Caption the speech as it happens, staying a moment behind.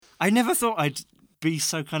I never thought I'd be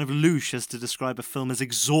so kind of louche as to describe a film as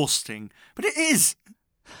exhausting, but it is.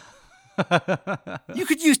 You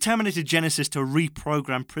could use Terminator Genisys to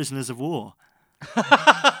reprogram prisoners of war.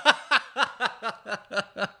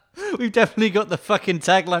 We've definitely got the fucking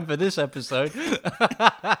tagline for this episode.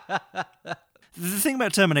 The thing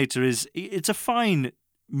about Terminator is it's a fine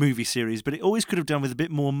movie series, but it always could have done with a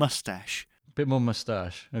bit more mustache. A bit more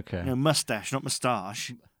moustache, okay. No, mustache, not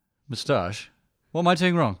moustache. Moustache? What am I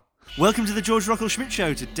doing wrong? Welcome to the George Rockall-Schmidt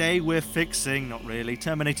Show. Today we're fixing, not really,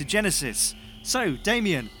 Terminator Genisys. So,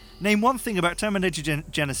 Damien, name one thing about Terminator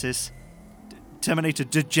Genisys. Terminator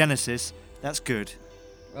Genisys. That's good.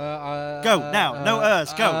 Go, now. No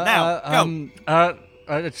ers. Go, now. Go.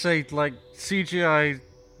 I'd say, like, CGI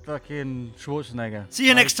fucking Schwarzenegger. See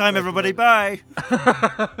you next time, everybody. Bye.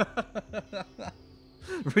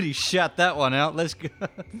 Really shat that one out. Let's go.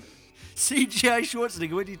 CGI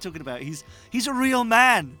Schwarzenegger, what are you talking about? He's a real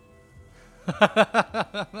man.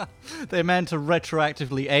 They're meant to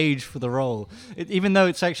retroactively age for the role. Even though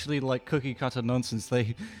it's actually like cookie cutter nonsense,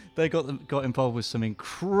 they got involved with some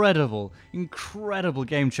incredible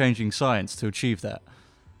game-changing science to achieve that.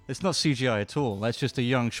 It's not CGI at all. That's just a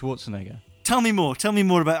young Schwarzenegger. Tell me more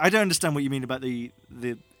about. I don't understand what you mean about the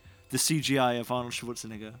CGI of Arnold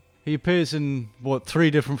Schwarzenegger. He appears in 3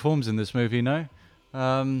 different forms in this movie. No,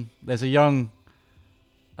 there's a young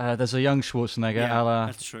Schwarzenegger, a la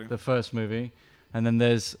that's true. The first movie, and then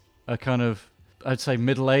there's a kind of, I'd say,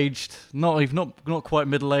 middle-aged, not quite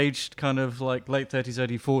middle-aged, kind of like late 30s,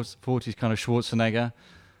 early 40s kind of Schwarzenegger,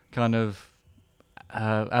 kind of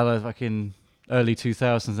a la fucking early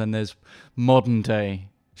 2000s. Then there's modern-day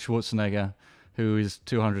Schwarzenegger, who is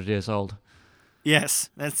 200 years old. Yes,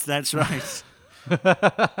 that's right.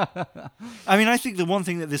 I mean, I think the one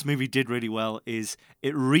thing that this movie did really well is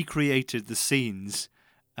it recreated the scenes,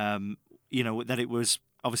 that it was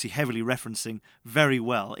obviously heavily referencing very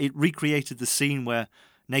well. It recreated the scene where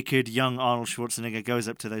naked young Arnold Schwarzenegger goes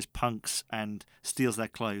up to those punks and steals their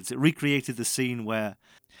clothes. It recreated the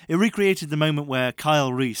moment where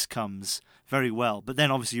Kyle Reese comes very well, but then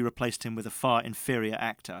obviously you replaced him with a far inferior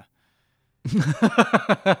actor.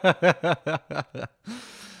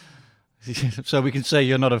 So we can say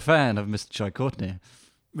you're not a fan of Mr. Jai Courtney.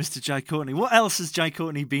 Mr. Jai Courtney. What else has Jai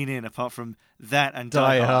Courtney been in apart from that and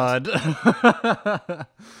Die Hard?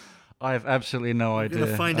 I have absolutely no idea. I'm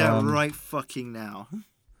going to find out right fucking now.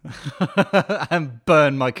 And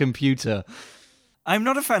burn my computer. I'm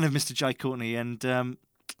not a fan of Mr. Jai Courtney, and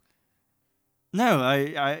no,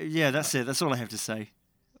 that's it. That's all I have to say.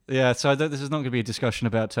 Yeah, so this is not going to be a discussion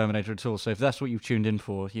about Terminator at all. So if that's what you've tuned in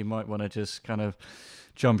for, you might want to just kind of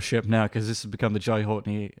jump ship now, because this has become the Jai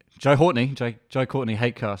Courtney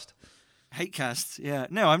hatecast. Hatecast, yeah.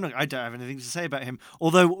 No, I'm not. I don't have anything to say about him.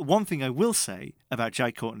 Although one thing I will say about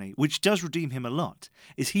Jai Courtney, which does redeem him a lot,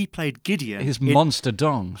 is he played Gideon. His monster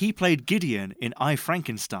dong. He played Gideon in I,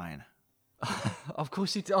 Frankenstein. Of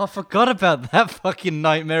course he did. I forgot about that fucking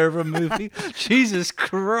nightmare of a movie. Jesus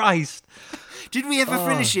Christ. Did we ever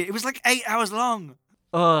finish it? It was like 8 hours long.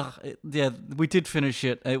 Yeah, we did finish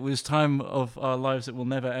it. It was time of our lives that we'll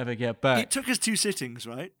never ever get back. It took us 2 sittings,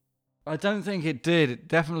 right? I don't think it did. It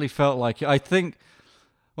definitely felt like it. I think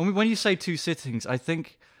when you say 2 sittings, I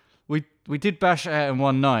think we did bash it out in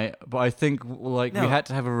one night, but I think we had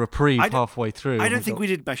to have a reprieve halfway through. I don't think we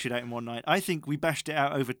did bash it out in one night. I think we bashed it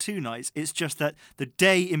out over 2 nights. It's just that the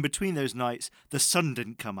day in between those nights, the sun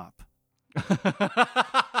didn't come up.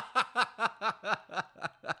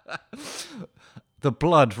 The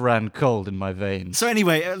blood ran cold in my veins. So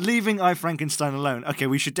anyway, leaving I, Frankenstein alone. Okay,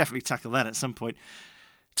 we should definitely tackle that at some point.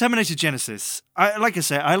 Terminator Genisys.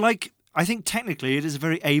 I think technically it is a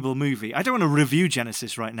very able movie. I don't want to review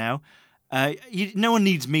Genisys right now. No one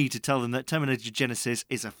needs me to tell them that Terminator Genisys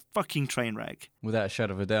is a fucking train wreck. Without a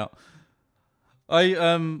shadow of a doubt.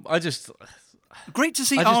 Great to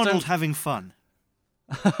see Arnold having fun.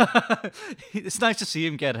 It's nice to see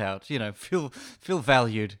him get out, feel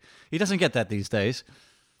valued. He doesn't get that these days.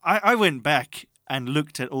 I went back and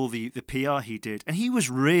looked at all the PR he did, and he was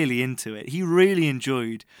really into it. He really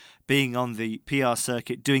enjoyed being on the PR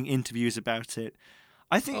circuit, doing interviews about it.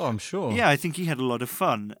 I'm sure. Yeah, I think he had a lot of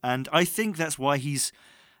fun, and I think that's why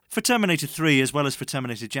for Terminator 3 as well as for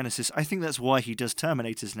Terminator Genisys, I think that's why he does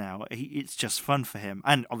Terminators now. It's just fun for him,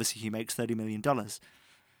 and obviously he makes $30 million.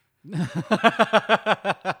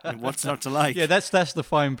 What's not to like? Yeah, that's the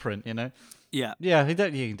fine print, Yeah, you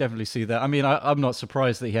can definitely see that. I mean, I'm not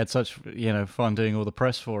surprised that he had such fun doing all the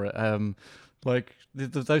press for it.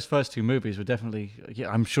 Those first 2 movies were definitely.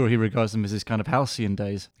 Yeah, I'm sure he regards them as his kind of halcyon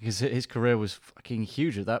days, because his career was fucking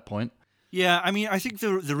huge at that point. Yeah, I mean, I think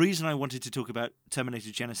the reason I wanted to talk about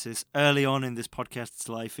Terminator Genisys early on in this podcast's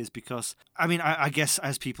life is because, I mean, I guess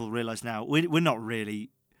as people realise now, we're not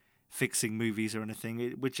really fixing movies or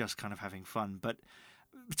anything. We're just kind of having fun. But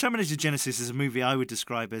Terminator Genisys is a movie I would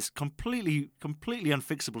describe as completely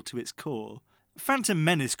unfixable to its core. Phantom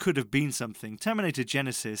Menace could have been something. Terminator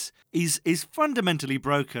Genisys is fundamentally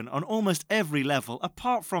broken on almost every level,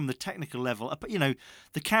 apart from the technical level. You know,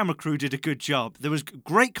 the camera crew did a good job. There was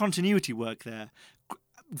great continuity work there.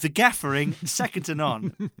 The gaffering, second to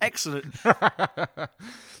none. Excellent.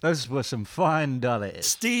 Those were some fine dollies.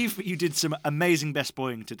 Steve, you did some amazing best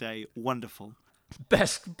boying today. Wonderful.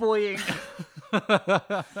 Best boying.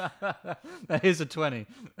 Here's a 20.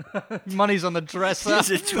 Money's on the dresser.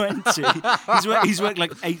 Here's a 20. He's worked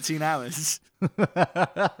like 18 hours.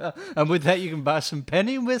 And with that, you can buy some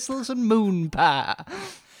penny whistles and moon pie.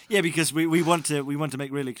 Yeah, because we want to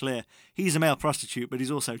make really clear he's a male prostitute, but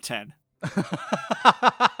he's also 10.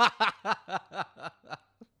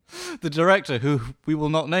 The director, who we will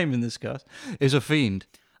not name in this cast, is a fiend.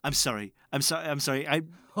 I'm sorry.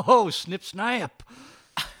 Oh, snip snap.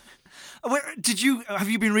 Have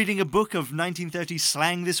you been reading a book of 1930s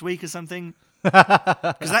slang this week or something?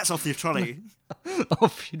 Because that's off your trolley.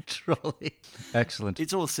 Off your trolley. Excellent.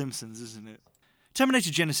 It's all Simpsons, isn't it? Terminator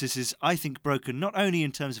Genisys is, I think, broken not only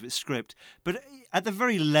in terms of its script, but at the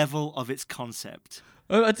very level of its concept.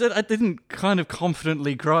 I didn't kind of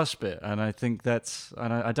confidently grasp it, and I think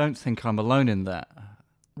I don't think I'm alone in that,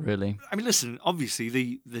 really. I mean, listen, obviously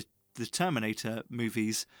the Terminator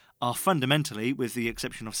movies are fundamentally, with the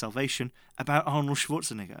exception of Salvation, about Arnold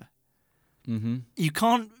Schwarzenegger. Mm-hmm. You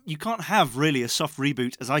can't have really a soft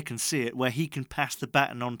reboot, as I can see it, where he can pass the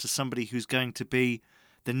baton on to somebody who's going to be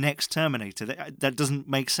the next Terminator. That doesn't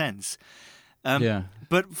make sense. Yeah.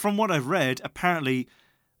 But from what I've read, apparently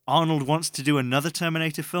Arnold wants to do another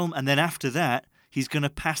Terminator film, and then after that, he's going to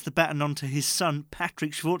pass the baton on to his son,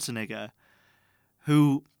 Patrick Schwarzenegger,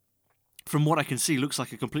 who, from what I can see, looks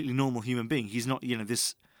like a completely normal human being. He's not,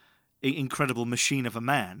 this incredible machine of a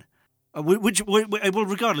man. Well,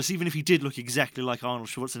 regardless, even if he did look exactly like Arnold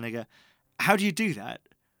Schwarzenegger, how do you do that?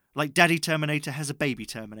 Like, Daddy Terminator has a baby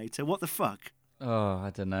Terminator. What the fuck? Oh, I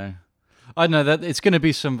don't know. I know that it's going to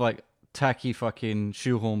be some, like, tacky fucking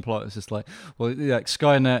shoehorn plot. It's just like, well, like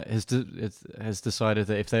Skynet has decided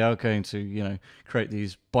that if they are going to, create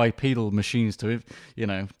these bipedal machines to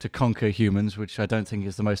conquer humans, which I don't think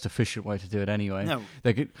is the most efficient way to do it anyway. No.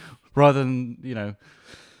 They could, rather than,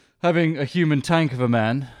 having a human tank of a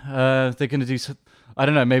man, they're going to do, I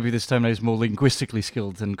don't know, maybe this Terminator is more linguistically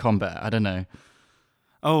skilled than combat. I don't know.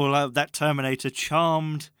 Oh, well, that Terminator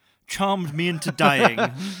charmed me into dying.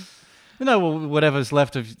 Well, whatever's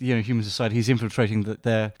left of human society, he's infiltrating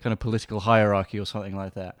their kind of political hierarchy or something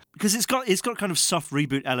like that. Because it's got kind of soft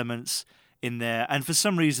reboot elements in there, and for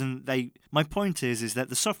some reason my point is that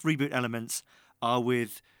the soft reboot elements are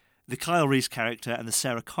with the Kyle Reese character and the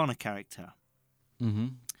Sarah Connor character. Mm-hmm.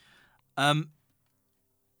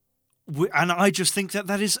 And I just think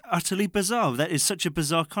that is utterly bizarre. That is such a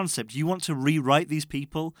bizarre concept. You want to rewrite these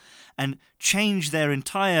people and change their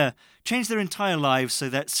entire lives so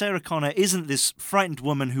that Sarah Connor isn't this frightened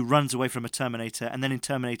woman who runs away from a Terminator, and then in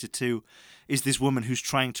Terminator 2 is this woman who's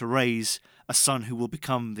trying to raise a son who will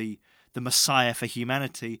become the messiah for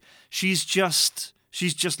humanity. She's just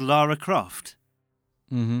Lara Croft.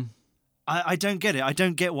 Mm-hmm. I don't get it. I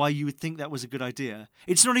don't get why you would think that was a good idea.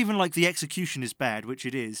 It's not even like the execution is bad, which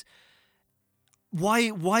it is.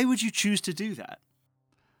 Why would you choose to do that?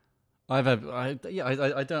 I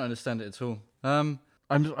don't understand it at all.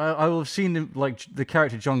 I will have seen like the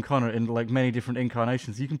character John Connor in like many different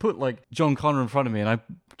incarnations. You can put like John Connor in front of me, and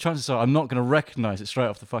chances are I'm not going to recognize it straight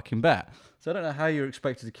off the fucking bat. So I don't know how you're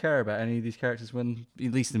expected to care about any of these characters when,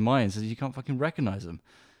 at least in my instance, you can't fucking recognize them.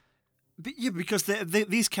 But yeah, because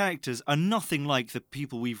these characters are nothing like the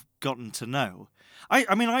people we've gotten to know.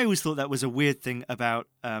 I mean, I always thought that was a weird thing about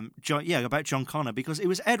John Connor, because it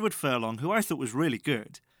was Edward Furlong, who I thought was really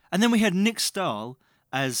good. And then we had Nick Stahl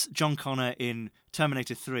as John Connor in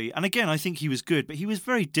Terminator 3. And again, I think he was good, but he was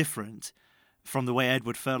very different from the way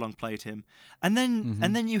Edward Furlong played him. And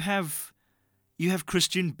then you have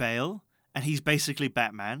Christian Bale, and he's basically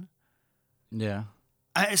Batman. Yeah.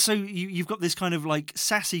 So you've got this kind of like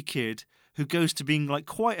sassy kid who goes to being like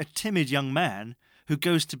quite a timid young man who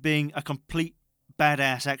goes to being a complete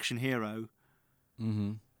badass action hero.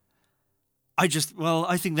 Mm-hmm. I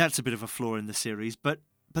think that's a bit of a flaw in the series, but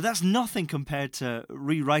that's nothing compared to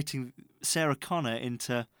rewriting Sarah Connor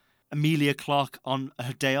into Emilia Clarke on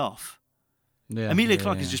her day off. Yeah, Emilia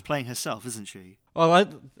Clarke is just playing herself, isn't she? Well,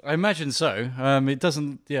 I imagine so. It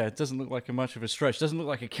doesn't. Yeah, it doesn't look like much of a stretch. It doesn't look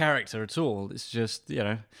like a character at all. It's just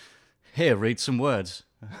here, read some words.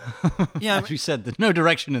 Yeah, As you said, there's no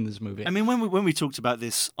direction in this movie. I mean, when we talked about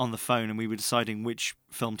this on the phone and we were deciding which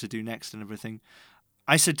film to do next and everything,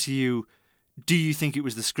 I said to you, "Do you think it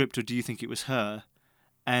was the script or do you think it was her?"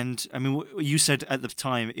 And I mean, you said at the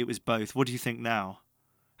time it was both. What do you think now,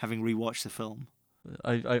 having rewatched the film?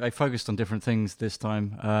 I focused on different things this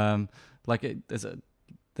time.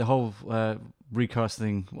 The whole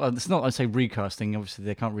recasting. Well, it's not. I say recasting. Obviously,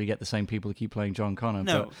 they can't really get the same people to keep playing John Connor.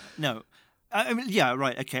 No. I mean, yeah,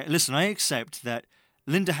 right. Okay, listen. I accept that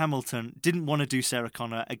Linda Hamilton didn't want to do Sarah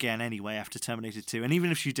Connor again anyway after Terminator 2, and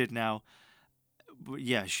even if she did now,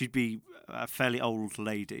 yeah, she'd be a fairly old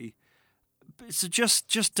lady. So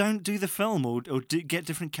just don't do the film or get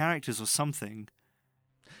different characters or something.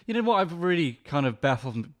 You know what I've really kind of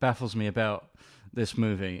baffles me about this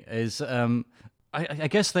movie is I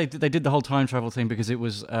guess they did the whole time travel thing because it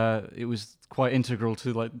was quite integral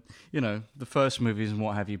to the first movies and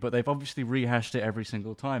what have you, but they've obviously rehashed it every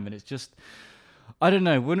single time, and it's just I don't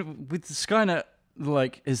know with Skynet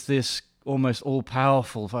is this almost all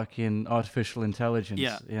powerful fucking artificial intelligence,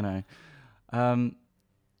 yeah.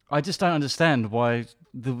 I just don't understand why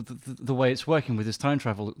the way it's working with this time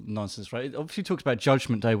travel nonsense, right? It obviously talks about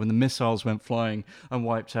Judgment Day when the missiles went flying and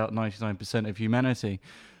wiped out 99% of humanity.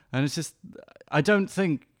 And it's just, I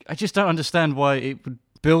just don't understand why it would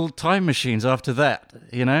build time machines after that,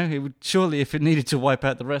 It would surely, if it needed to wipe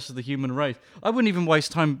out the rest of the human race, I wouldn't even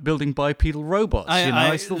waste time building bipedal robots,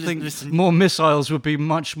 I still think more missiles would be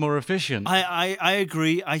much more efficient. I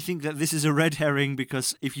agree. I think that this is a red herring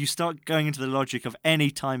because if you start going into the logic of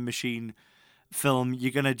any time machine film,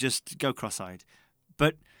 you're going to just go cross-eyed.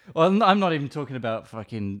 But... Well, I'm not even talking about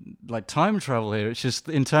fucking time travel here. It's just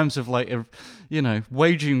in terms of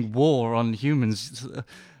waging war on humans.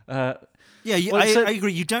 I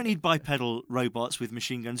agree. You don't need bipedal robots with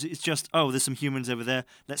machine guns. It's just, there's some humans over there.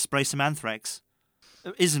 Let's spray some anthrax,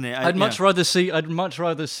 isn't it? I'd much rather see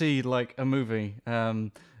a movie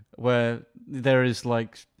where there is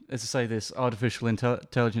as I say, this artificial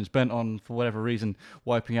intelligence bent on, for whatever reason,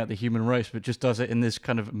 wiping out the human race, but just does it in this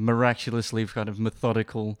kind of miraculously kind of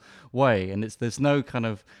methodical way. And there's no kind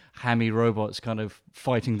of hammy robots kind of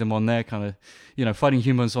fighting them on their kind of, fighting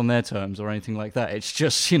humans on their terms or anything like that. It's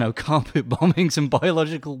just, carpet bombings and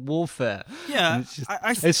biological warfare. Yeah.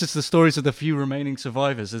 It's just the stories of the few remaining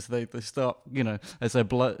survivors as they start, as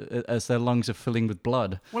their lungs are filling with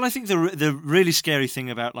blood. Well, I think the really scary thing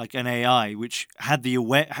about an AI, which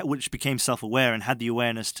became self-aware and had the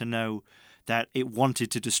awareness to know that it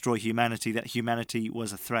wanted to destroy humanity, that humanity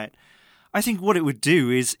was a threat. I think what it would do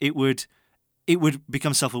is it would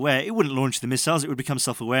become self-aware. It wouldn't launch the missiles. It would become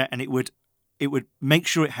self-aware, and it would make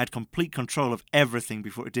sure it had complete control of everything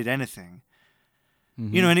before it did anything.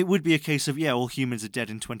 Mm-hmm. And it would be a case of all humans are dead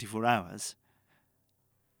in 24 hours.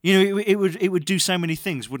 It would do so many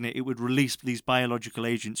things, wouldn't it? It would release these biological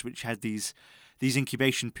agents which had these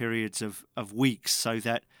incubation periods of weeks, so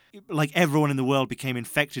that everyone in the world became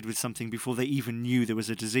infected with something before they even knew there was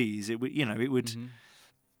a disease. It would Mm-hmm.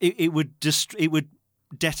 it would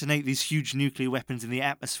detonate these huge nuclear weapons in the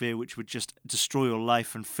atmosphere, which would just destroy your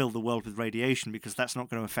life and fill the world with radiation, because that's not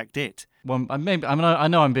going to affect it. Well, I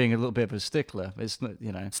know I'm being a little bit of a stickler. It's not,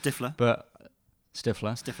 Stifler. But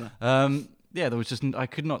Stifler. There was just, I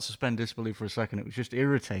could not suspend disbelief for a second. It was just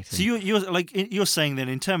irritating. So you're saying then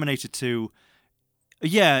in Terminator 2,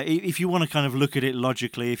 if you want to kind of look at it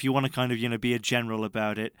logically, if you want to kind of be a general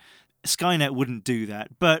about it, Skynet wouldn't do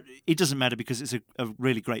that. But it doesn't matter because it's a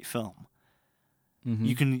really great film. Mm-hmm.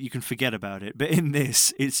 You can forget about it. But in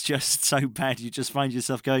this, it's just so bad. You just find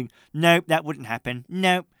yourself going, nope, that wouldn't happen.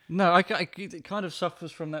 Nope. No, it kind of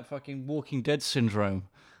suffers from that fucking Walking Dead syndrome.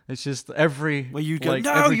 It's just where you go,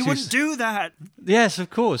 no, you wouldn't do that. Yes, of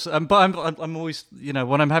course. But I'm always,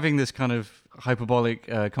 when I'm having this kind of hyperbolic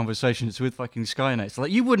conversations with fucking Skynet, it's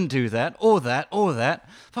like, you wouldn't do that, or that, or that.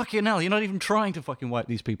 Fucking hell, you're not even trying to fucking wipe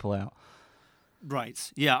these people out.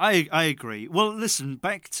 Right. Yeah, I agree. Well, listen,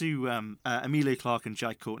 back to Emilia Clarke and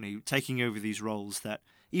Jai Courtney taking over these roles that,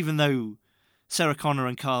 even though Sarah Connor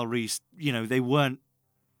and Kyle Reese, they weren't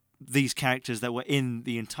these characters that were in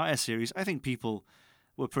the entire series, I think people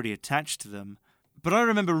were pretty attached to them. But I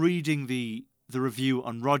remember reading the review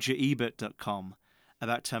on RogerEbert.com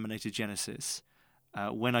about Terminator Genisys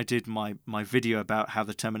when I did my video about how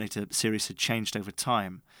the Terminator series had changed over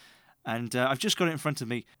time. And I've just got it in front of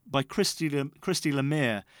me by Christy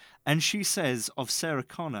Lemire, and she says of Sarah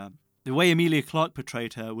Connor, the way Emilia Clarke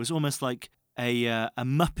portrayed her was almost like a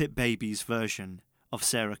Muppet Babies version of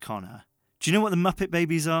Sarah Connor. Do you know what the Muppet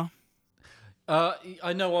Babies are?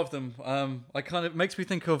 I know of them. I kind of makes me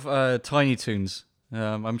think of Tiny Toons.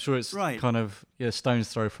 I'm sure it's Right. kind of stone's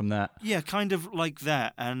throw from that. Yeah, kind of like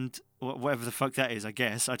that, and whatever the fuck that is, I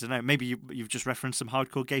guess. I don't know. Maybe you've just referenced some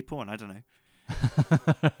hardcore gay porn. I don't know.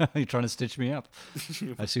 You're trying to stitch me up.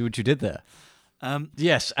 I see what you did there.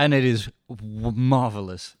 Yes, and it is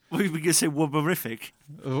marvelous. We were going to say wubberific.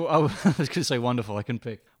 I was going to say wonderful. I can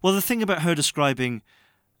pick. Well, the thing about her describing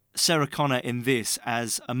Sarah Connor in this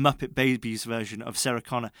as a Muppet Babies version of Sarah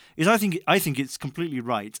Connor is I think it's completely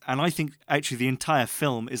right, and I think actually the entire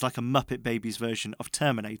film is like a Muppet Babies version of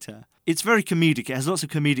Terminator. It's very comedic, it has lots of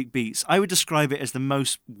comedic beats. I would describe it as the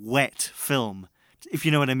most wet film, if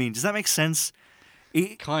you know what I mean. Does that make sense?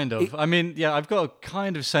 Kind of. I mean, yeah, I've got a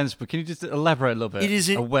kind of sense, but can you just elaborate a little bit? It is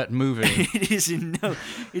a wet movie. It is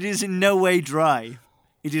in no way dry.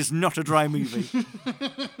 It is not a dry movie.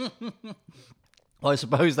 Well, I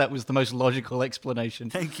suppose that was the most logical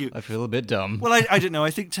explanation. Thank you. I feel a bit dumb. Well, I don't know.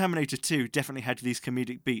 I think Terminator 2 definitely had these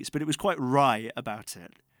comedic beats, but it was quite wry about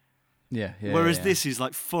it. Yeah. Whereas this is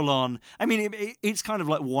like full on. I mean, it's kind of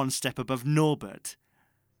like one step above Norbert.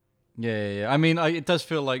 Yeah. I mean, it does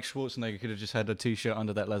feel like Schwarzenegger could have just had a T-shirt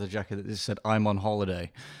under that leather jacket that just said "I'm on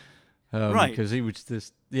holiday," right? Because he was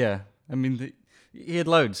just I mean, he had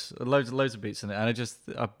loads of beats in it,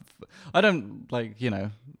 and I don't like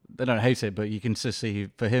I don't hate it, but you can just see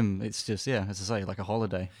for him it's just as I say, like a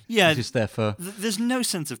holiday. Yeah, he's just there for. There's no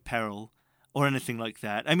sense of peril or anything like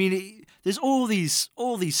that. I mean, there's all these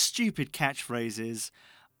stupid catchphrases,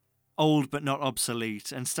 old but not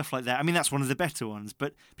obsolete, and stuff like that. I mean, that's one of the better ones.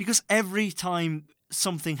 But because every time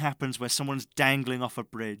something happens where someone's dangling off a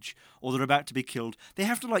bridge or they're about to be killed, they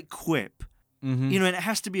have to like quip. Mm-hmm. And it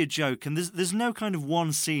has to be a joke. And there's no kind of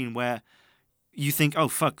one scene where you think, oh,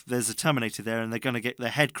 fuck, there's a Terminator there and they're going to get their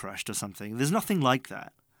head crushed or something. There's nothing like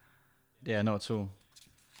that. Yeah, not at all.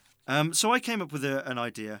 So I came up with an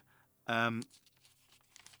idea. All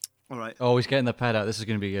right. Oh, he's getting the pad out. This is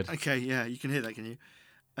going to be good. Okay, yeah, you can hear that, can you?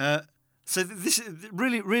 So this is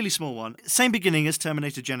really, really small one. Same beginning as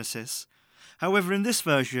Terminator Genisys. However, in this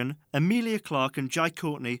version, Emilia Clarke and Jai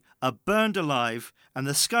Courtney are burned alive and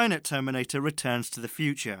the Skynet Terminator returns to the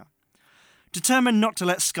future. Determined not to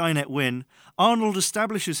let Skynet win, Arnold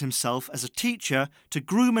establishes himself as a teacher to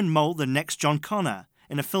groom and mould the next John Connor,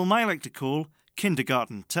 in a film I like to call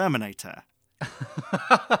Kindergarten Terminator.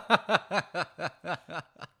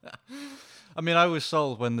 I mean, I was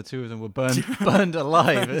sold when the two of them were burned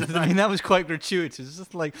alive. I mean, that was quite gratuitous. It's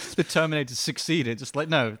just like the Terminator succeeded. Just like,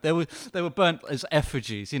 no, they were burnt as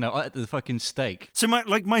effigies, at the fucking stake. So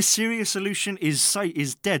my serious solution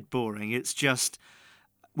is dead boring. It's just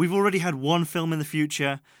we've already had one film in the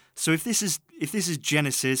future. So if this is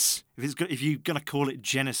Genisys, if you're gonna call it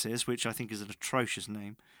Genisys, which I think is an atrocious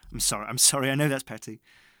name, I'm sorry. I know that's petty.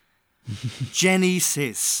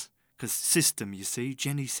 Genisys, because system, you see,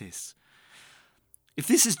 Genisys. If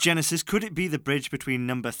this is Genisys, could it be the bridge between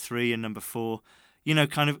number 3 and number 4?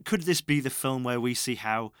 Could this be the film where we see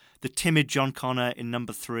how the timid John Connor in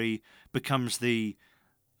number 3 becomes the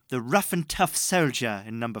rough and tough soldier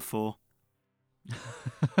in number 4?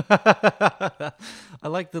 I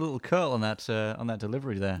like the little curl on that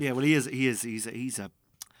delivery there. Yeah, well, he's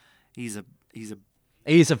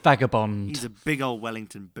a vagabond. He's a big old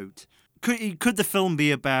Wellington boot. Could the film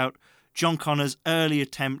be about John Connor's early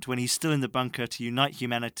attempt when he's still in the bunker to unite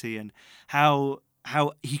humanity and how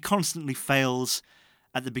he constantly fails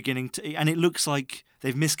at the beginning and it looks like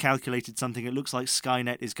they've miscalculated something. It looks like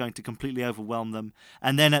Skynet is going to completely overwhelm them,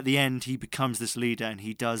 and then at the end he becomes this leader and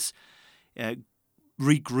he does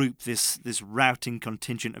regroup this routing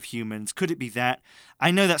contingent of humans. Could it be that?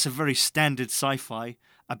 I know that's a very standard sci-fi,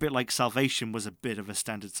 a bit like Salvation was a bit of a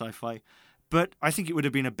standard sci-fi, but I think it would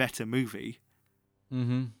have been a better movie.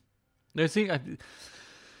 Mm-hmm. I think,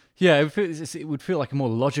 it would feel like a more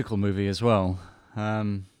logical movie as well.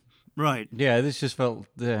 Right. Yeah, this just felt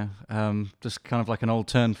just kind of like an old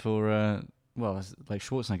turn for like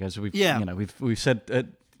Schwarzenegger. So we've said at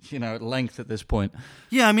length at this point.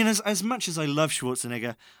 Yeah, I mean, as much as I love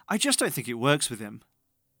Schwarzenegger, I just don't think it works with him.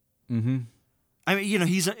 Mm-hmm. I mean,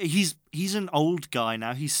 he's an old guy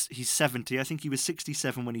now. He's 70. I think he was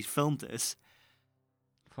 67 when he filmed this.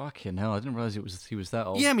 Fucking hell! I didn't realize he was that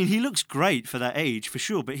old. Yeah, I mean, he looks great for that age, for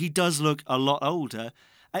sure, but he does look a lot older.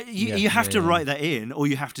 You have to write that in, or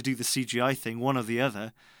you have to do the CGI thing, one or the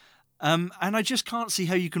other. And I just can't see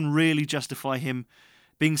how you can really justify him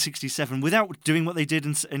being 67 without doing what they did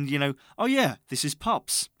and oh yeah, this is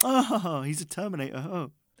Pops. Oh, he's a Terminator.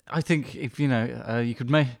 Oh. I think if you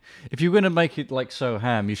could if you were going to make it like So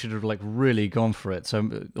Ham, you should have like really gone for it.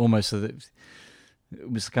 So almost so that it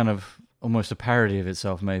was kind of almost a parody of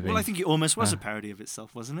itself, maybe. Well, I think it almost was a parody of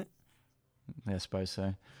itself, wasn't it? Yeah, I suppose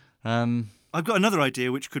so. I've got another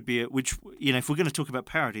idea, which could be if we're going to talk about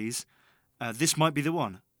parodies, this might be the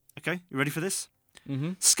one. Okay, you ready for this?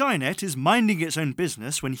 Mm-hmm. Skynet is minding its own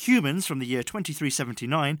business when humans from the year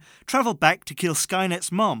 2379 travel back to kill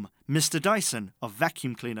Skynet's mom, Mr. Dyson, of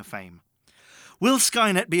vacuum cleaner fame. Will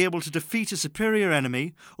Skynet be able to defeat a superior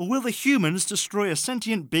enemy, or will the humans destroy a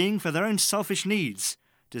sentient being for their own selfish needs?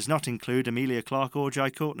 Does not include Emilia Clarke or Jai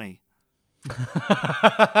Courtney.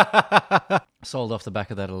 Sold off the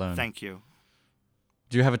back of that alone. Thank you.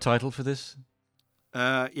 Do you have a title for this?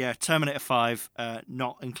 Yeah, Terminator 5,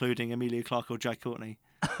 not including Emilia Clarke or Jai Courtney.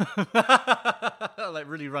 Like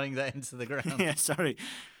really running that into the ground. Yeah, sorry.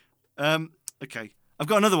 Okay, I've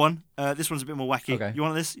got another one. This one's a bit more wacky. Okay. You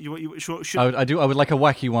want this? Should I do. I would like a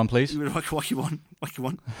wacky one, please. You would like a wacky one. Wacky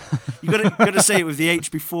one. You got to say it with the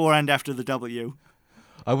H before and after the W.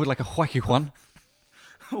 I would like a wacky one.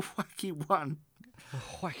 A wacky one. A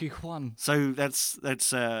wacky one. So that's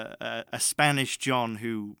a Spanish John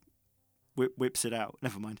who whips it out.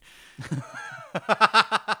 Never mind.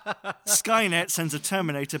 Skynet sends a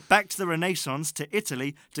Terminator back to the Renaissance to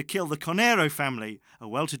Italy to kill the Conero family, a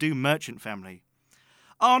well-to-do merchant family.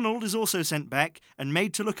 Arnold is also sent back and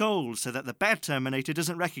made to look old so that the bad Terminator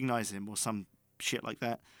doesn't recognize him or some shit like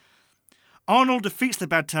that. Arnold defeats the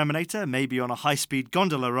bad Terminator, maybe on a high-speed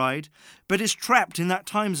gondola ride, but is trapped in that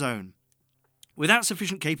time zone. Without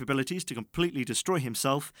sufficient capabilities to completely destroy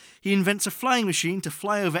himself, he invents a flying machine to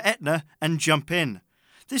fly over Etna and jump in.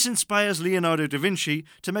 This inspires Leonardo da Vinci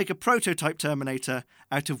to make a prototype Terminator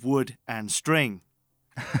out of wood and string.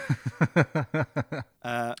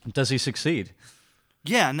 Does he succeed?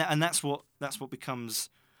 Yeah, and that's what becomes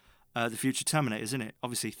the future Terminator, isn't it?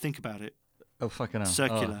 Obviously, think about it. Oh, fucking hell.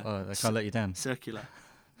 Circular. Oh, I can't let you down. Circular.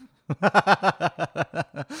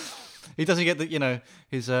 He doesn't get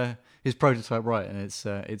his prototype right, and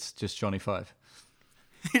it's just Johnny Five.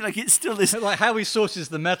 Like it's still this. Like how he sources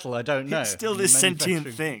the metal, I don't know. It's still this sentient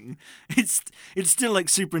thing. It's still like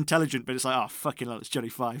super intelligent, but it's like, oh fucking hell, it's Johnny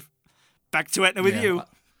Five. Back to Etna with you.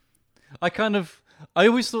 I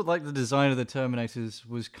always thought like the design of the Terminators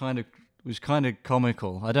was kind of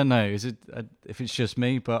comical. I don't know, is it if it's just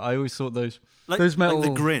me, but I always thought those metal, like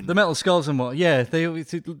the grin, the metal skulls and what. Yeah, they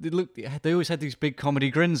always had these big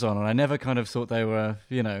comedy grins on, and I never kind of thought they were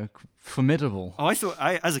formidable. Oh,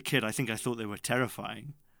 as a kid, I thought they were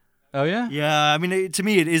terrifying. Oh yeah. Yeah, I mean, to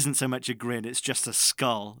me, it isn't so much a grin; it's just a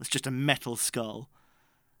skull. It's just a metal skull.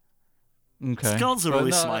 Okay. Skulls are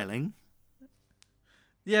always smiling.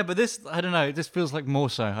 Yeah, but this, I don't know, this feels like more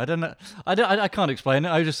so. I don't know. I can't explain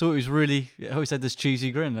it. I just thought it always had this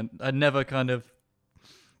cheesy grin, and I never kind of,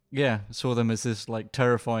 saw them as this like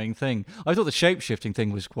terrifying thing. I thought the shape-shifting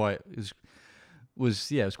thing was quite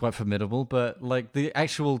formidable, but like the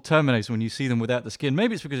actual Terminators, when you see them without the skin,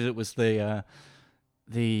 maybe it's because it was the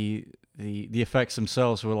effects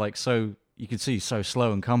themselves were like so, you could see so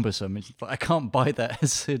slow and cumbersome. It's like, I can't buy that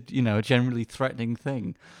as a generally threatening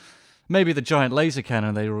thing. Maybe the giant laser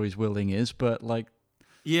cannon they were always wielding is, but like...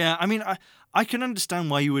 Yeah, I mean, I can understand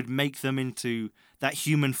why you would make them into that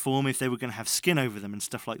human form if they were going to have skin over them and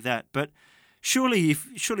stuff like that, but surely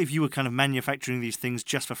if you were kind of manufacturing these things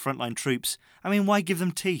just for frontline troops, I mean, why give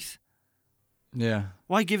them teeth? Yeah.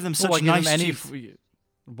 Why give them such nice teeth?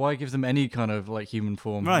 Why give them any kind of like human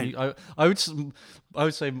form? Right. I would say,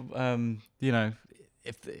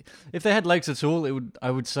 if they had legs at all, I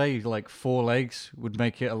would say like 4 legs would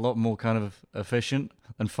make it a lot more kind of efficient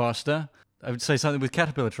and faster. I would say something with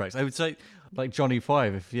caterpillar tracks. I would say like Johnny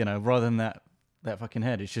Five, if rather than that fucking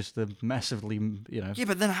head, it's just the massively Yeah,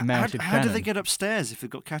 but then how do they get upstairs if they've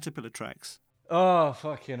got caterpillar tracks? Oh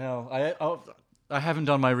fucking hell! I haven't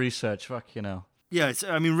done my research. Fucking hell. Yeah,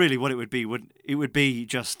 I mean, really, what it would be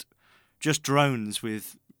just drones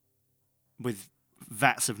with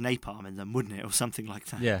vats of napalm in them, wouldn't it, or something like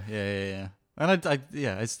that? Yeah. And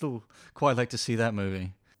I'd still quite like to see that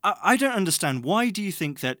movie. I don't understand. Why do you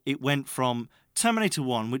think that it went from Terminator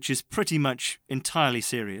 1, which is pretty much entirely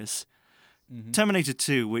serious, Terminator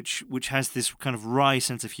 2, which has this kind of wry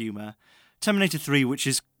sense of humour, Terminator 3, which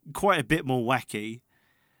is quite a bit more wacky,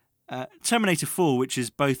 Terminator 4, which is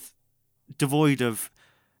both devoid of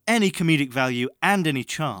any comedic value and any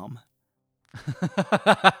charm.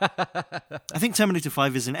 I think Terminator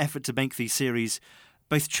 5 is an effort to make these series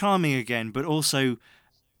both charming again, but also,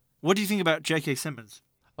 what do you think about J.K. Simmons?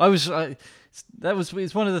 It's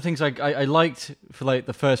one of the things I liked for like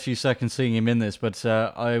the first few seconds seeing him in this, but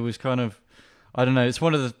I was kind of, I don't know, it's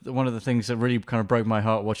one of the things that really kind of broke my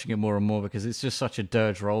heart watching it more and more, because it's just such a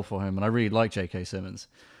dirge role for him, and I really like J.K. Simmons.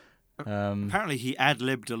 Apparently, he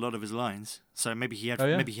ad-libbed a lot of his lines, so maybe he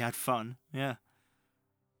had fun. Yeah.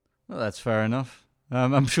 Well, that's fair enough.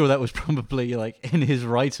 I'm sure that was probably like in his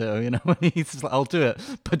writer, when he's like, "I'll do it,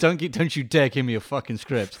 but don't you dare give me a fucking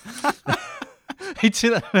script." He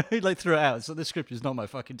threw it out. So the script is not my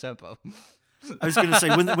fucking tempo. I was going to say,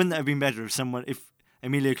 wouldn't that have been better if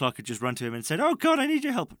Emilia Clarke had just run to him and said, "Oh God, I need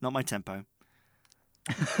your help." Not my tempo.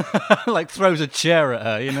 Like throws a chair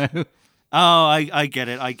at her, Oh, I get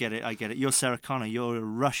it. You're Sarah Connor. You're a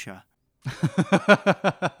Russia.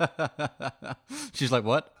 She's like,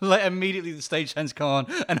 what? Like immediately the stagehands come on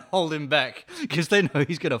and hold him back because they know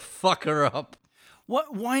he's gonna fuck her up.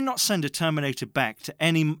 Why not send a Terminator back to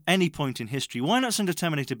any point in history? Why not send a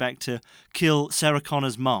Terminator back to kill Sarah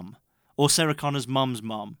Connor's mum or Sarah Connor's mum's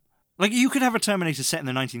mum? Like, you could have a Terminator set in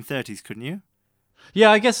the 1930s, couldn't you?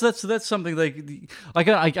 Yeah, I guess that's something I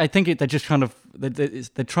think they're just kind of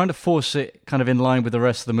they're trying to force it kind of in line with the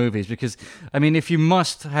rest of the movies, because I mean, if you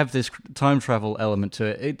must have this time travel element to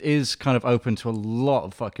it, it is kind of open to a lot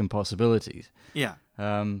of fucking possibilities. Yeah.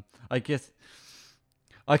 I guess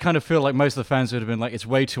I kind of feel like most of the fans would have been like, it's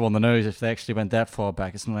way too on the nose if they actually went that far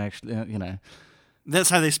back. It's not actually,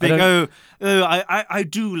 That's how they speak. I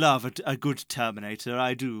do love a good Terminator.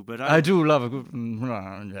 I do, but I do love a good.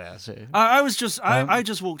 Yeah, see. I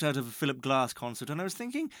just walked out of a Philip Glass concert and I was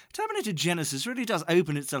thinking, Terminator Genisys really does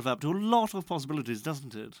open itself up to a lot of possibilities,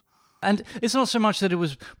 doesn't it? And it's not so much that it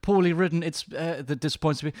was poorly written; it's that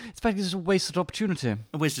disappoints me. It's fact it's a wasted opportunity.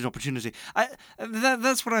 A wasted opportunity.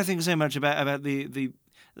 That's what I think so much about the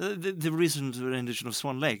recent rendition of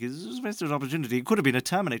Swan Lake. It was a wasted opportunity. It could have been a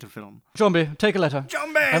Terminator film. Zombie, take a letter.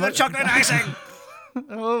 Zombie, the chocolate icing!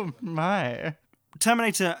 Oh, my.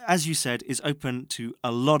 Terminator, as you said, is open to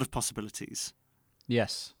a lot of possibilities.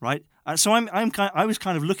 Yes. Right? So I was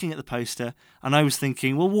kind of looking at the poster and I was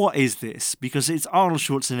thinking, well, what is this? Because it's Arnold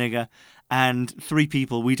Schwarzenegger and three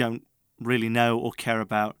people we don't really know or care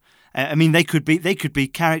about. I mean, they could be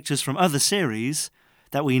characters from other series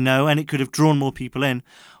that we know, and it could have drawn more people in.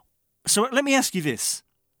 So let me ask you this.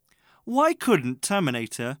 Why couldn't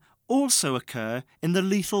Terminator also occur in the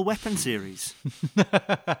Lethal Weapon series?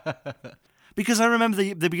 Because I remember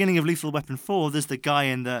the beginning of Lethal Weapon 4, there's the guy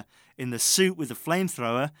in the suit with the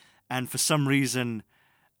flamethrower, and for some reason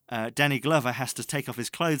Danny Glover has to take off his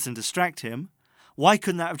clothes and distract him. Why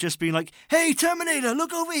couldn't that have just been like, "Hey, Terminator,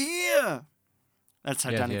 look over here"? That's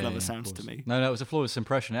how Danny Glover sounds to me. No, it was a flawless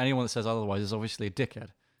impression. Anyone that says otherwise is obviously a dickhead.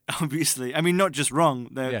 Obviously. I mean, not just wrong,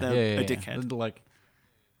 they're a dickhead. Like,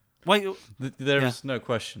 why? There is no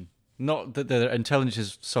question. Not that their intelligence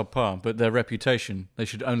is subpar, but their reputation, they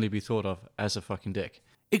should only be thought of as a fucking dick.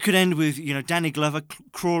 It could end with, Danny Glover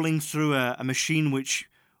crawling through a machine which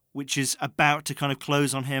is about to kind of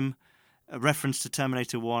close on him. A reference to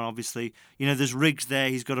Terminator 1, obviously. There's Riggs there,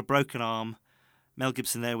 he's got a broken arm. Mel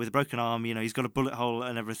Gibson there with a broken arm, he's got a bullet hole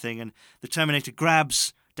and everything, and the Terminator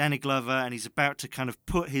grabs Danny Glover and he's about to kind of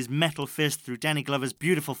put his metal fist through Danny Glover's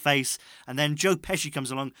beautiful face, and then Joe Pesci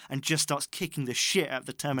comes along and just starts kicking the shit out of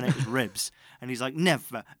the Terminator's ribs, and he's like,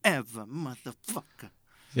 "Never, ever, motherfucker."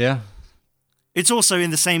 Yeah. It's also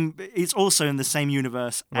in the same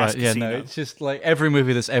universe as Casino. No, it's just like every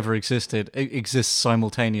movie that's ever existed, it exists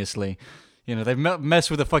simultaneously. They've messed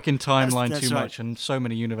with the fucking timeline too much, and so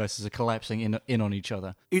many universes are collapsing in on each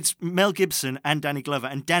other. It's Mel Gibson and Danny Glover,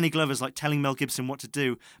 and Danny Glover's like telling Mel Gibson what to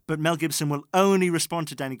do, but Mel Gibson will only respond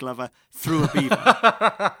to Danny Glover through a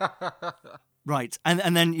beaver. Right,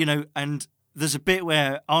 and then, and there's a bit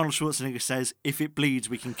where Arnold Schwarzenegger says, "If it bleeds,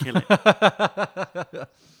 we can kill it."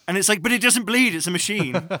 And it's like, but it doesn't bleed, it's a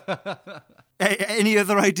machine. Any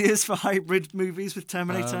other ideas for hybrid movies with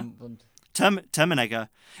Terminator? Terminator.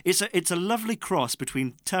 It's a lovely cross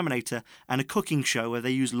between Terminator and a cooking show where they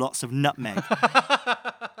use lots of nutmeg.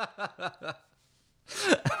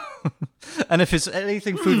 And if it's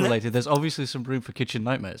anything food related, there's obviously some room for kitchen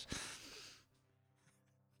nightmares.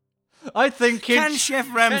 I think Can Chef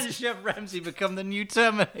Ramsay become the new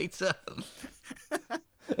Terminator?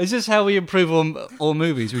 Is this how we improve all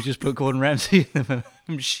movies? We just put Gordon Ramsay in them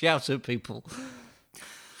and shout at people.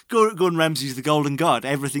 Gordon Ramsay's the golden god.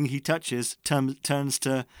 Everything he touches turns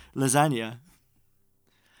to lasagna.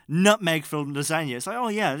 Nutmeg-filled lasagna. It's like, oh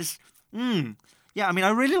yeah, this. Yeah, I mean, I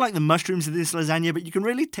really like the mushrooms in this lasagna, but you can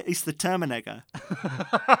really taste the Terminator.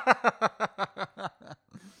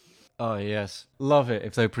 Oh yes, love it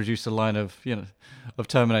if they produced a line of of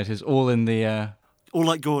Terminators, all in the. All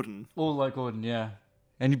like Gordon. All like Gordon, yeah.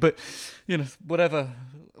 But whatever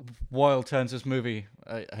wild turns this movie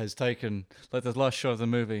has taken, like the last shot of the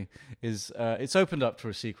movie is, it's opened up to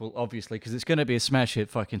a sequel, obviously, because it's going to be a smash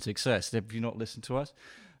hit fucking success. Have you not listened to us?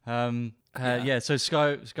 Yeah. So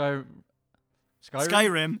Skyrim.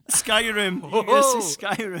 Skyrim. You're gonna say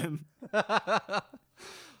Skyrim.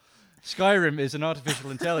 Skyrim is an artificial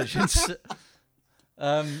intelligence.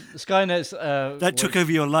 Skynet's that took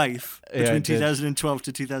over your life between 2012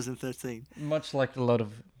 to 2013. Much like a lot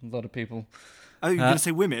of people. Oh, you're going to say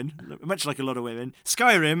women? Much like a lot of women.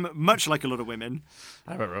 Skyrim, much like a lot of women,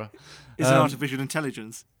 is an artificial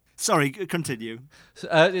intelligence. Sorry, continue.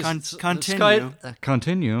 Continue.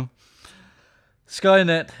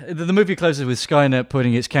 Skynet. The movie closes with Skynet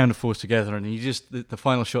putting its counterforce together, and the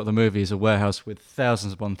final shot of the movie is a warehouse with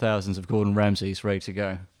thousands upon thousands of Gordon Ramsays ready to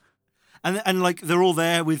go. And like they're all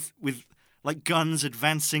there with like guns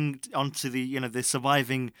advancing onto the the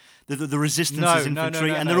surviving the resistance's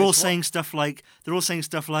infantry, and they're all saying stuff like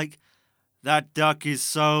that duck is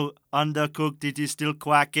so undercooked it is still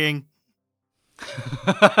quacking.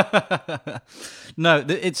 No,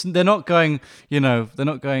 they're not going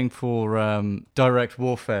for direct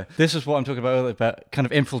warfare. This is what I'm talking about earlier, about kind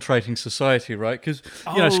of infiltrating society, right? Because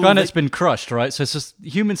Skynet's been crushed, right? So it's just,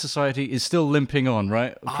 human society is still limping on,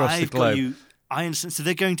 right, across the globe. I understand. So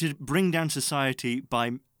they're going to bring down society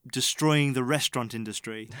by destroying the restaurant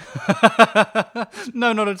industry.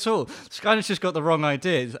 No, not at all. Skynet's just got the wrong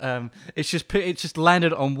idea. It's just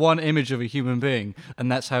landed on one image of a human being,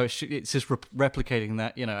 and that's how it's just replicating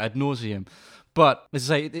that ad nauseum. But as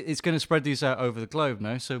I say, it's going to spread these out over the globe,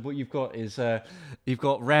 no? So what you've got is you've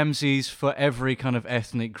got Ramses for every kind of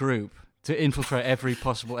ethnic group to infiltrate every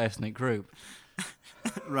possible ethnic group.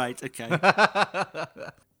 Right. Okay.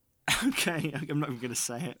 Okay, I'm not even going to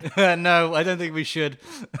say it. No, I don't think we should.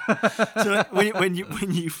 So when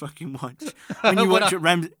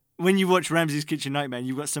you watch Ramsay's Kitchen Nightmare,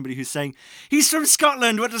 you've got somebody who's saying he's from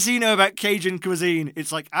Scotland. What does he know about Cajun cuisine?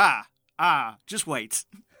 It's like just wait.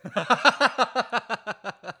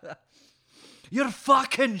 You're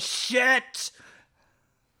fucking shit.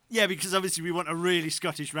 Yeah, because obviously we want a really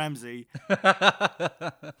Scottish Ramsay.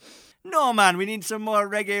 No, man, we need some more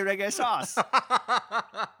reggae sauce.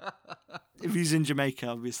 If he's in Jamaica,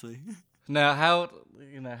 obviously. Now, how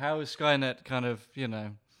has Skynet kind of,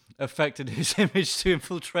 affected his image to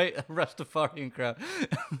infiltrate a Rastafarian crowd?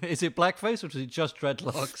 Is it blackface or is it just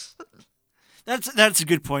dreadlocks? That's a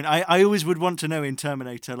good point. I always would want to know in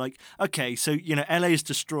Terminator, like, okay, so, LA is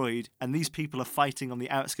destroyed and these people are fighting on the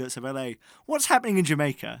outskirts of LA. What's happening in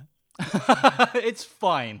Jamaica? It's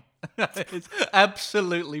fine. It's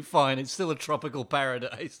absolutely fine. It's still a tropical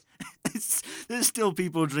paradise. There's still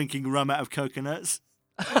people drinking rum out of coconuts.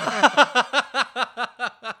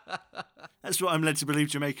 That's what I'm led to believe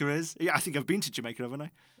Jamaica is. Yeah, I think I've been to Jamaica, haven't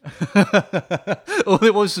I? All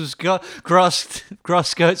it was grass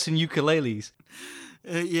skirts and ukuleles.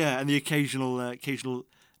 Yeah, and the occasional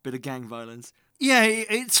bit of gang violence. Yeah,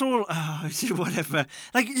 it's all whatever.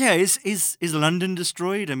 Like, yeah, is London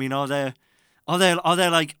destroyed? I mean, are there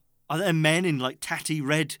men in like tatty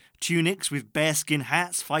red tunics with bearskin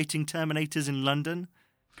hats fighting Terminators in London?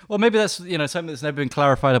 Well, maybe that's something that's never been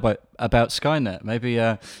clarified about Skynet. Maybe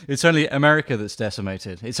it's only America that's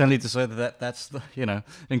decimated. It's only decided that that's the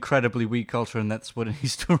incredibly weak culture, and that's what it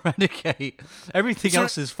needs to eradicate. Everything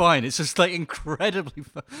else is fine. It's just like incredibly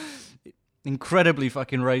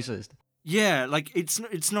fucking racist. Yeah, like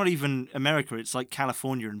it's not even America. It's like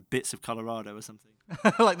California and bits of Colorado or something.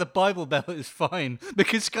 Like the Bible Belt is fine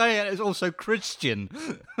because Skynet is also Christian.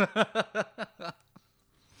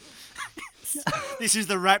 This is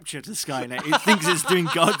the rapture to Skynet. It thinks it's doing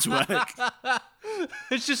God's work.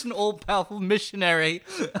 It's just an all-powerful missionary.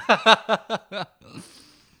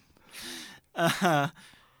 I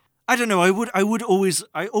don't know. I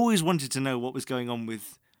always wanted to know what was going on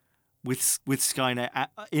with Skynet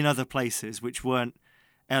in other places which weren't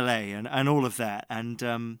LA and all of that.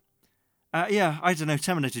 And yeah, I don't know.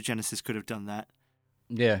 Terminator Genisys could have done that.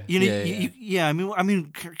 Yeah, I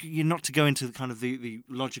mean, you're not to go into kind of the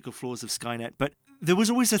logical flaws of Skynet, but there was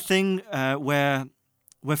always a thing where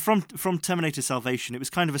from Terminator Salvation, it was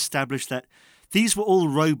kind of established that these were all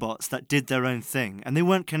robots that did their own thing, and they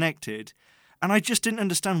weren't connected. And I just didn't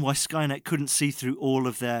understand why Skynet couldn't see through all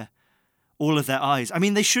of their eyes. I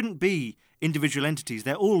mean, they shouldn't be individual entities;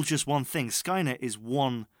 they're all just one thing. Skynet is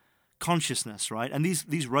one consciousness, right? And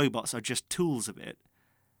these robots are just tools of it.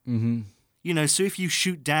 Mm-hmm. So if you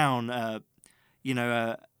shoot down, a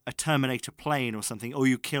Terminator plane or something, or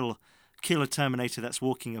you kill a Terminator that's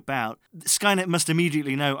walking about, Skynet must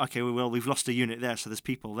immediately know, okay, well, we've lost a unit there, so there's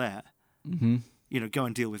people there. Mm-hmm. Go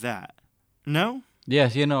and deal with that. No?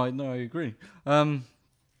 Yes, I agree. But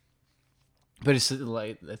it's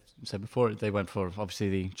like I said before, they went for obviously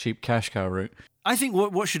the cheap cash cow route. I think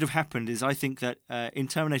what should have happened is I think that in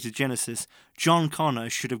Terminator Genisys, John Connor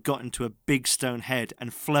should have gotten to a big stone head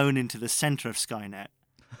and flown into the center of Skynet.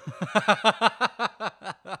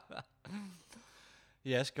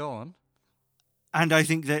 Yes, go on. And I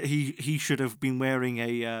think that he should have been wearing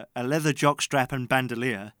a leather jockstrap and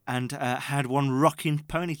bandolier and had one rocking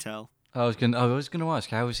ponytail. I was going to ask,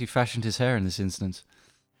 how has he fashioned his hair in this instance?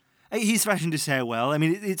 He's fashioned his hair well. I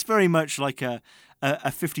mean, it's very much like a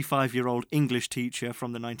 55-year-old English teacher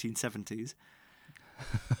from the 1970s.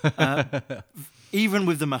 Even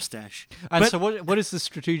with the mustache. And so what is the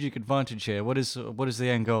strategic advantage here? What is the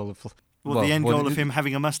end goal of... the end goal of him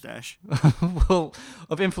having a mustache? Well,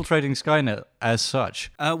 of infiltrating Skynet as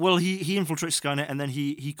such. Well, he infiltrates Skynet and then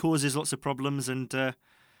he causes lots of problems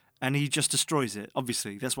and he just destroys it.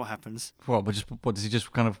 Obviously, that's what happens. What does he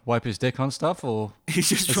just kind of wipe his dick on stuff, or he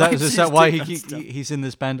just is that why he's in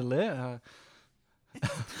this bandolier?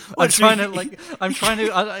 I'm trying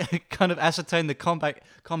to kind of ascertain the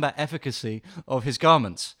combat efficacy of his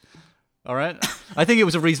garments. All right, I think it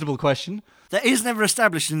was a reasonable question. That is never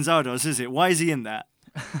established in Zardoz, is it? Why is he in that?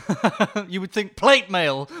 You would think plate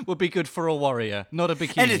mail would be good for a warrior, not a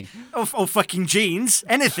bikini. Or fucking jeans.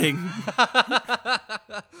 Anything.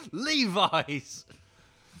 Levi's.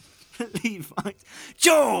 Levi's.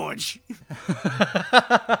 George!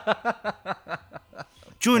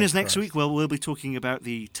 Join us next week where we'll be talking about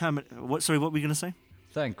the What were we going to say?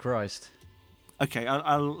 Thank Christ. Okay,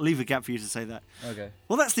 I'll leave a gap for you to say that. Okay.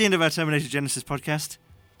 Well, that's the end of our Terminator Genisys podcast.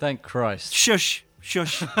 Thank Christ. Shush.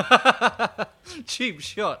 Cheap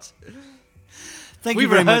shot. Thank you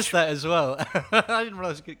very much. We rehearsed that as well. I didn't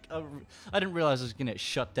realize I was going to get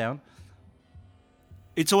shut down.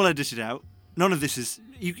 It's all edited out. None of this is.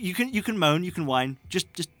 You can moan, you can whine. Just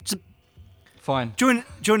fine. Join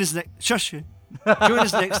us next. Shush. Join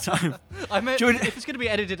us next time. If it's going to be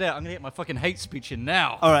edited out, I'm going to get my fucking hate speech in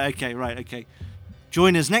now. All right. Okay.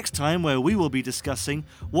 Join us next time where we will be discussing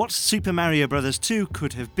what Super Mario Bros. 2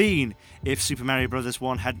 could have been if Super Mario Bros.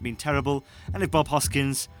 1 hadn't been terrible and if Bob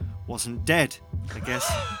Hoskins wasn't dead, I guess.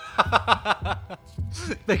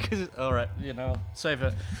 All right, save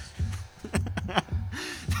it.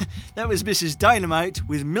 That was Mrs. Dynamite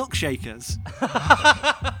with milkshakers.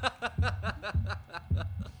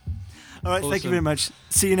 All right, awesome. Thank you very much.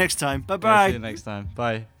 See you next time. Bye-bye. See you next time.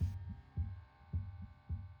 Bye.